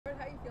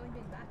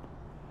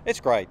It's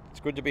great.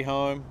 It's good to be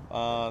home.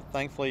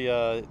 Thankfully,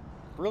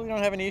 really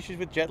don't have any issues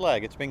with jet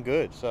lag. It's been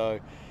good. So,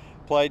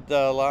 played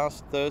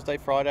last Thursday,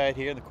 Friday out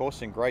here, and the course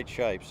is in great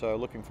shape. So,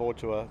 looking forward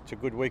to a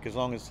good week as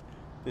long as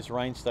this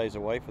rain stays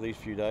away for these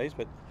few days.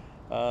 But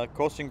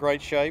course in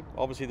great shape.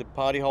 Obviously, the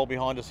party hole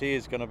behind us here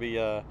is going to be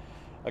a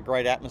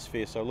great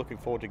atmosphere. So, looking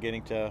forward to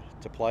getting to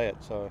play it.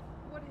 So,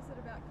 What is it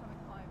about coming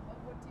home?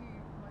 What do you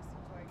most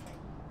enjoy doing?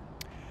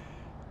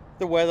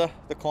 the weather,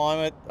 the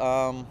climate,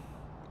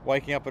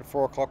 waking up at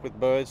 4 o'clock with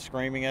birds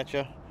screaming at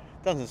you.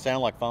 Doesn't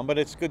sound like fun, but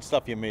it's good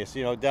stuff you miss.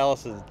 You know,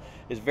 Dallas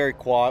is very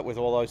quiet with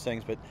all those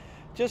things, but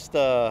just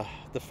the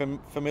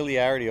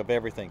familiarity of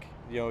everything.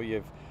 You know,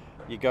 you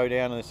go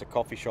down and there's a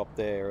coffee shop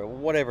there or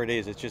whatever it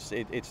is. It's just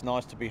it's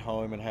nice to be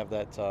home and have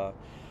that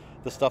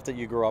the stuff that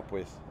you grew up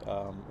with.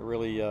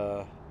 Really,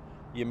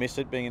 you miss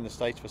it being in the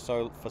States for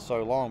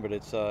so long, but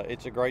it's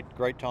a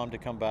great time to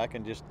come back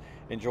and just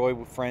enjoy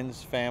with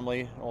friends,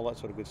 family, all that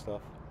sort of good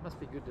stuff. Must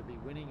be good to be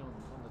winning on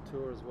the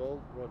tour as well,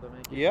 Rod. I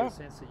mean, gives you Yeah. a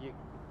sense that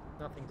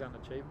nothing's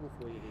unachievable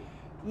for you here.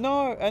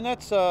 No, and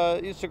that's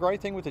it's a great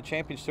thing with the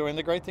Champions Tour, and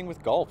the great thing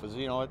with golf is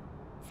at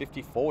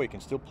 54 you can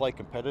still play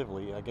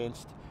competitively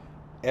against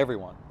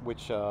everyone.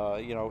 Which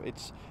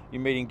it's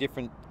you're meeting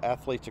different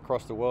athletes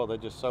across the world. They're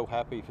just so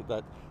happy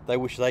that they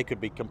wish they could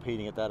be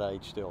competing at that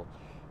age still.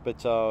 But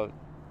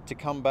to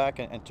come back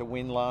and to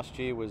win last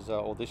year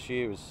or this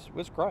year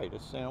was great.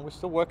 It's we're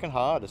still working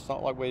hard. It's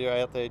not like we're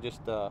out there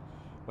just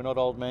we're not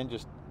old men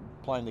just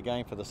playing the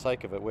game for the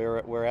sake of it.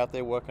 We're out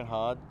there working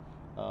hard,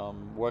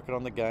 working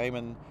on the game,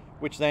 and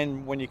which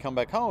then when you come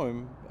back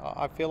home,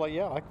 I feel like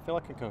I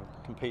can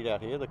compete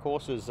out here. The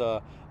course is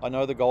I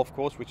know the golf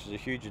course, which is a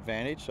huge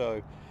advantage.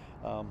 So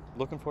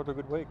looking forward to a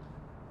good week.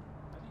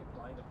 How do you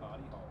play the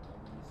party hole?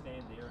 When you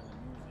stand there and the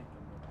music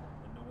and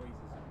the noise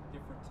is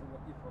different to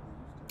what you're probably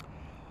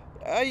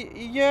used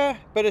to? Yeah,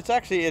 but it's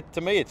actually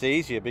to me it's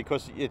easier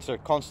because it's a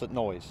constant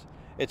noise.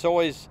 It's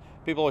always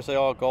people always say,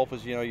 "Oh,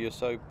 golfers, you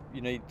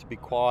need to be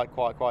quiet,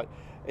 quiet, quiet."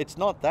 It's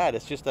not that.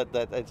 It's just that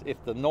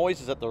if the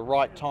noise is at the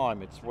right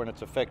time, it's when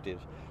it's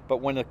effective. But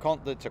when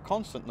it's a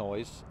constant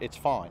noise, it's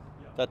fine.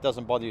 That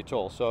doesn't bother you at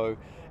all. So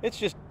it's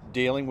just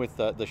dealing with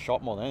the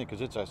shot more than anything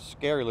because it's a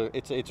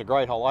it's a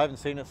great hole. I haven't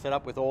seen it set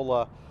up with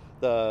all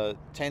the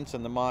tents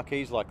and the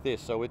marquees like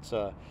this. So it's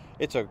a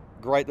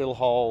great little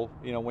hole.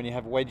 You know, when you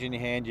have a wedge in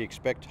your hand, you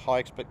expect high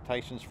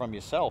expectations from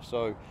yourself.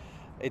 So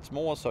it's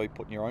more so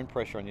putting your own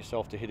pressure on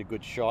yourself to hit a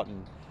good shot.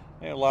 And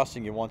last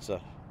thing you want's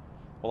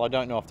well, I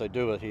don't know if they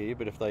do it here,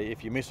 but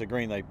if you miss a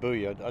green, they boo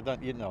you. I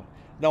don't,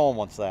 no one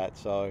wants that.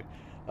 So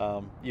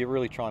you're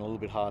really trying a little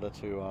bit harder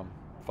to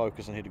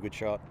focus and hit a good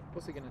shot.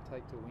 What's it going to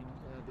take to win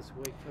this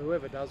week?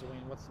 Whoever does win,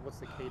 what's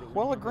the key to win?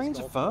 Well, the greens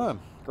are firm.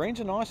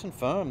 Greens are nice and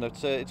firm.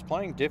 It's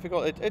playing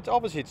difficult. It's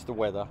obviously it's the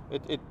weather.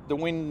 The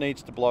wind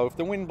needs to blow. If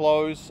the wind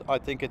blows, I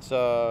think it's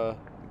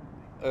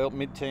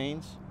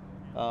mid-teens.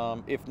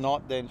 If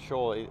not, then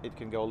sure it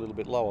can go a little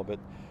bit lower. But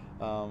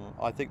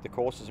I think the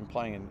course is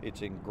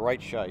it's in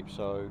great shape.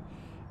 So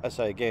I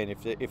say again,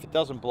 if it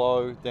doesn't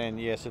blow, then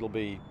yes, it'll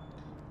be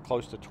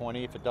close to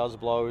 20. If it does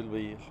blow, it'll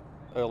be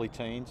early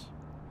teens.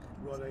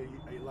 Rod, are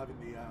you loving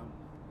the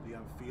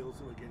feels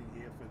that we're getting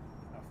here for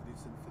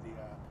this and for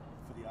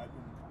the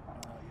Open?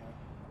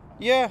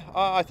 Yeah,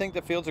 I think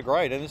the fields are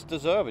great, and it's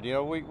deserved.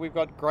 We've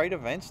got great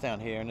events down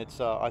here, and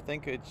I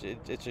think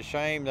it's a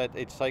shame that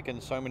it's taken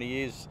so many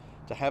years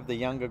to have the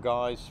younger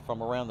guys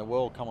from around the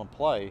world come and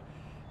play.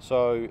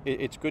 So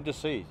it's good to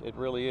see. It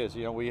really is.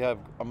 We have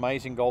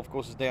amazing golf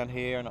courses down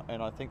here,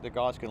 and I think the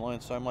guys can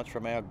learn so much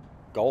from our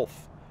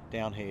golf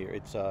down here.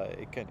 It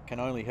can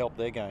only help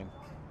their game.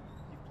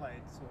 You've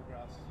played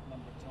Sawgrass a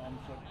number of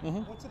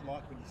times. What's it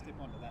like when you step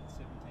onto that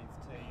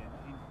 17th tee?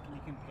 And can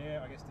you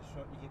compare, I guess, the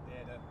shot you hit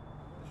there to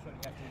the shot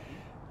you have to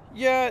hit?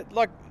 Yeah,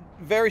 like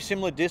very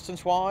similar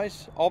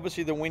distance-wise.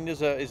 Obviously, the wind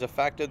is a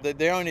factor.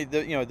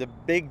 The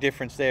big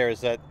difference there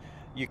is that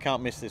you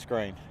can't miss this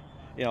green.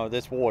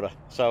 There's water,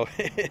 so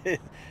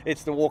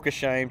it's the walk of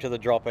shame to the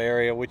drop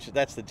area,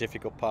 that's the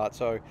difficult part.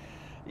 So,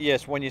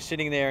 yes, when you're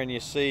sitting there and you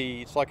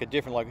see, it's like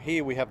like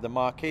here we have the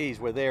marquees,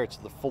 where there it's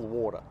the full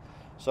water.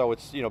 So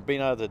it's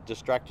being able to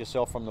distract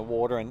yourself from the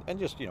water and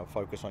just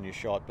focus on your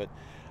shot. But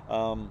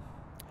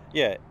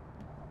yeah,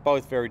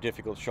 both very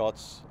difficult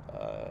shots.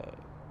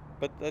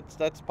 But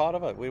that's part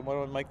of it. We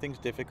want to make things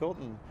difficult,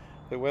 and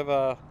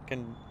whoever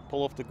can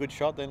pull off the good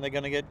shot, then they're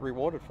going to get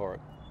rewarded for it.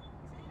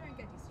 So you don't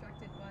get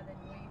distracted by the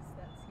noise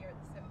that's here at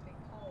the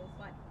 17th hole,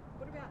 but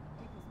what about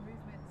people's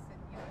movements and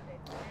they're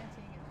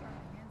chanting and throwing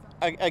their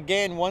hands up?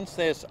 Again, once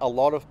there's a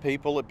lot of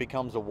people, it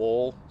becomes a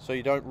wall. So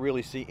you don't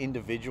really see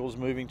individuals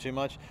moving too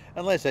much,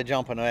 unless they're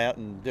jumping out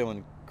and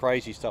doing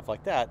crazy stuff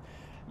like that.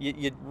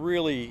 You'd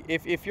really,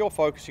 if you're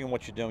focusing on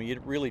what you're doing,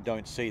 you really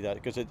don't see that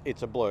because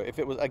it's a blur. If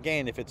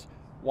it's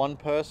one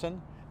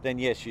person, then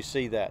yes, you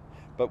see that.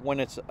 But when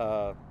it's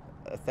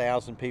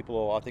 1,000 people,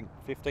 or I think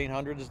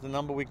 1,500 is the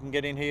number we can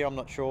get in here. I'm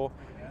not sure.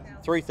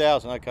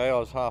 3,000. Okay, I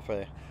was half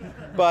there.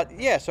 But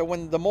yeah, so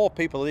when the more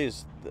people it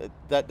is,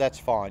 that's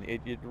fine.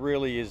 It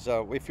really is.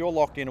 If you're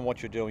locked in on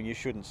what you're doing, you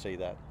shouldn't see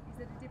that. Is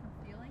it a different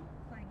feeling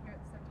playing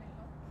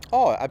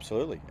Oh,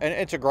 absolutely, and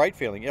it's a great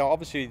feeling.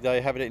 Obviously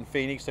they have it in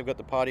Phoenix. They've got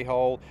the party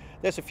hole.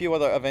 There's a few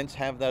other events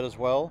have that as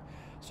well.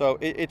 So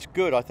it's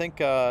good. I think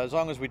as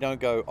long as we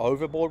don't go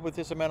overboard with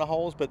this amount of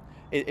holes, but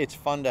it's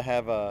fun to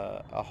have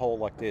a hole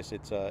like this.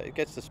 It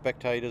gets the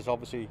spectators.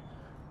 Obviously,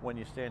 when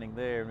you're standing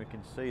there and we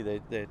can see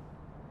they're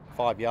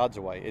 5 yards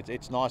away.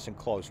 It's nice and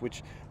close,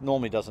 which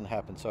normally doesn't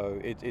happen. So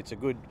it's a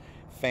good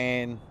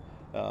fan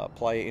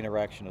player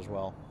interaction as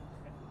well.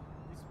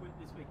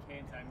 This week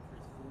Cam's aiming for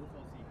his fourth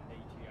Aussie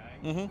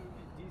PGA. Mm-hmm.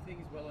 Do you think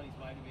he's well on his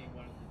way to being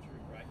one of the true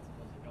greats of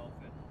Aussie golf?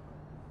 And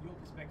your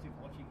perspective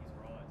watching his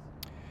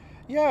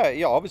rise?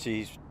 Yeah.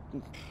 Obviously,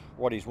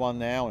 what he's won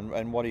now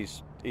and what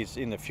is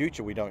in the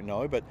future, we don't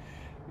know. But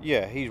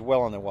yeah, he's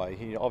well on the way.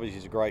 He obviously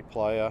is a great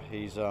player.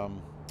 He's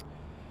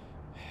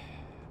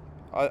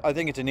I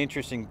think it's an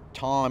interesting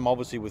time,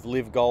 obviously, with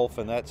Live Golf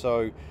and that.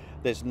 So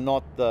there's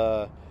not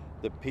the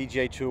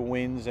PGA Tour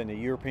wins and the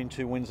European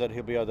Tour wins that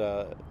he'll be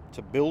able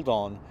to build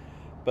on.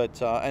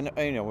 But and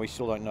we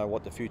still don't know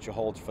what the future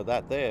holds for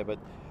that there. But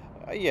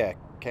yeah,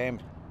 Cam,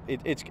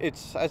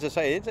 it's as I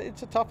say,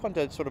 it's a tough one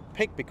to sort of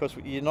pick because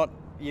you're not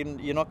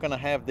going to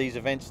have these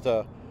events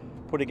to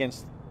put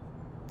against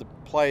the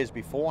players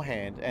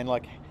beforehand. And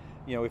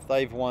if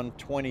they've won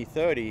 20,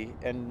 30,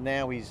 and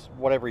now he's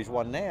whatever he's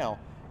won now,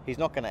 he's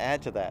not going to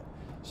add to that.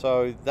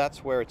 So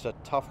that's where it's a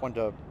tough one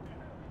to.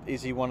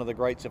 Is he one of the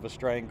greats of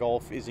Australian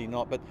golf? Is he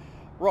not? But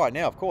right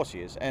now, of course he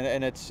is,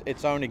 and it's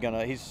only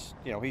gonna he's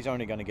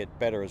only going to get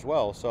better as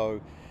well. So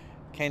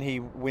can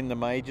he win the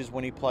majors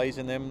when he plays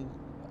in them?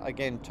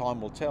 Again, time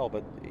will tell.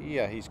 But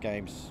yeah, his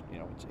game's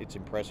it's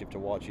impressive to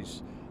watch.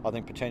 He's I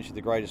think potentially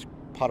the greatest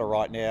putter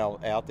right now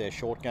out there,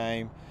 short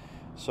game.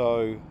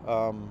 So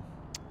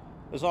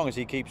as long as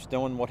he keeps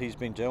doing what he's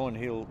been doing,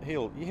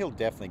 he'll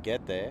definitely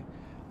get there.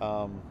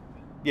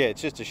 Yeah,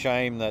 it's just a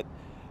shame that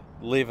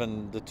Live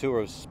and the tour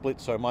have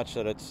split so much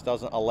that it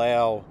doesn't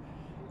allow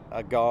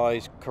a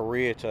guy's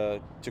career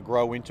to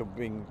grow into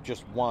being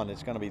just one.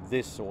 It's going to be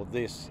this or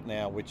this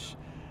now, which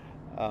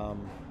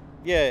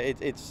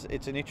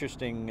it's an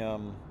interesting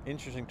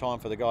time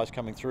for the guys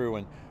coming through,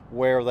 and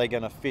where are they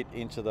going to fit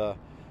into the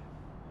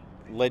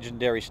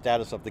legendary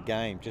status of the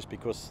game just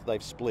because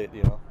they've split,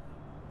 He's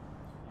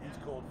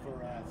called for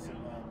some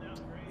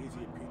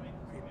easier pin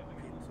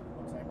sort of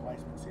what's name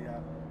placements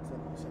here, so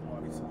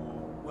might be some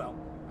more,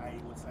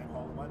 what's name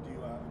hole in one. Do you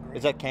agree?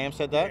 Is that Cam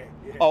said that?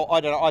 Yeah. Oh,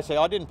 I don't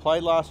know. I didn't play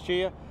last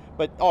year,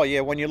 but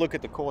when you look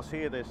at the course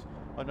here, there's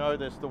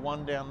the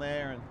one down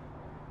there, and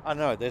I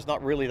know there's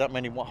not really that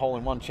many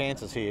hole-in-one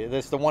chances here.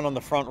 There's the one on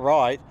the front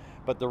right,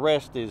 but the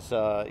rest is,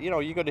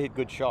 you got to hit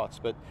good shots.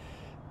 But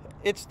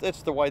it's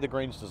the way the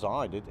green's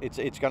designed.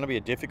 It's going to be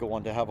a difficult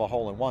one to have a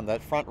hole-in-one.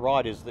 That front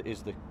right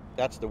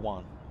that's the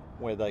one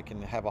where they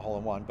can have a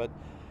hole-in-one. But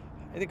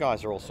the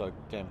guys are also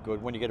damn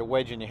good. When you get a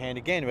wedge in your hand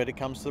again, when it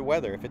comes to the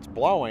weather, if it's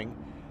blowing,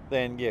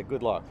 then yeah,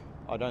 good luck.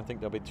 I don't think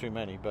there'll be too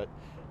many. But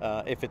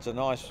if it's a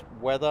nice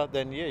weather,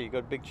 then yeah, you got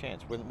a big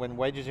chance. When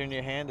wedges are in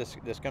your hand,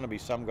 there's going to be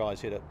some guys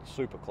hit it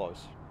super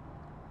close.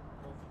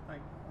 Well,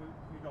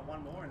 we've got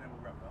one more and then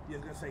we'll wrap it up. Yeah, I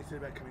was going to say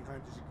about coming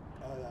home.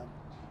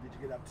 Did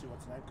you get up to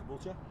what's the name,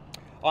 Caboolture?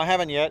 I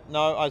haven't yet.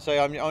 No, I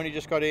only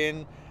just got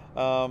in.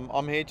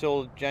 I'm here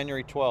till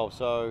January 12th.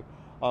 So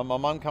my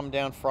mum come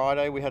down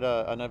Friday. We had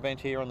an event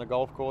here on the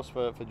golf course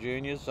for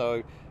juniors.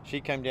 So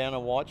she came down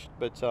and watched.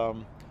 But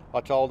I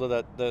told her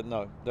that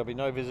no, there'll be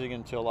no visiting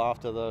until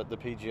after the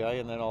PGA,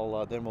 and then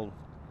then we'll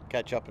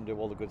catch up and do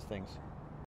all the good things.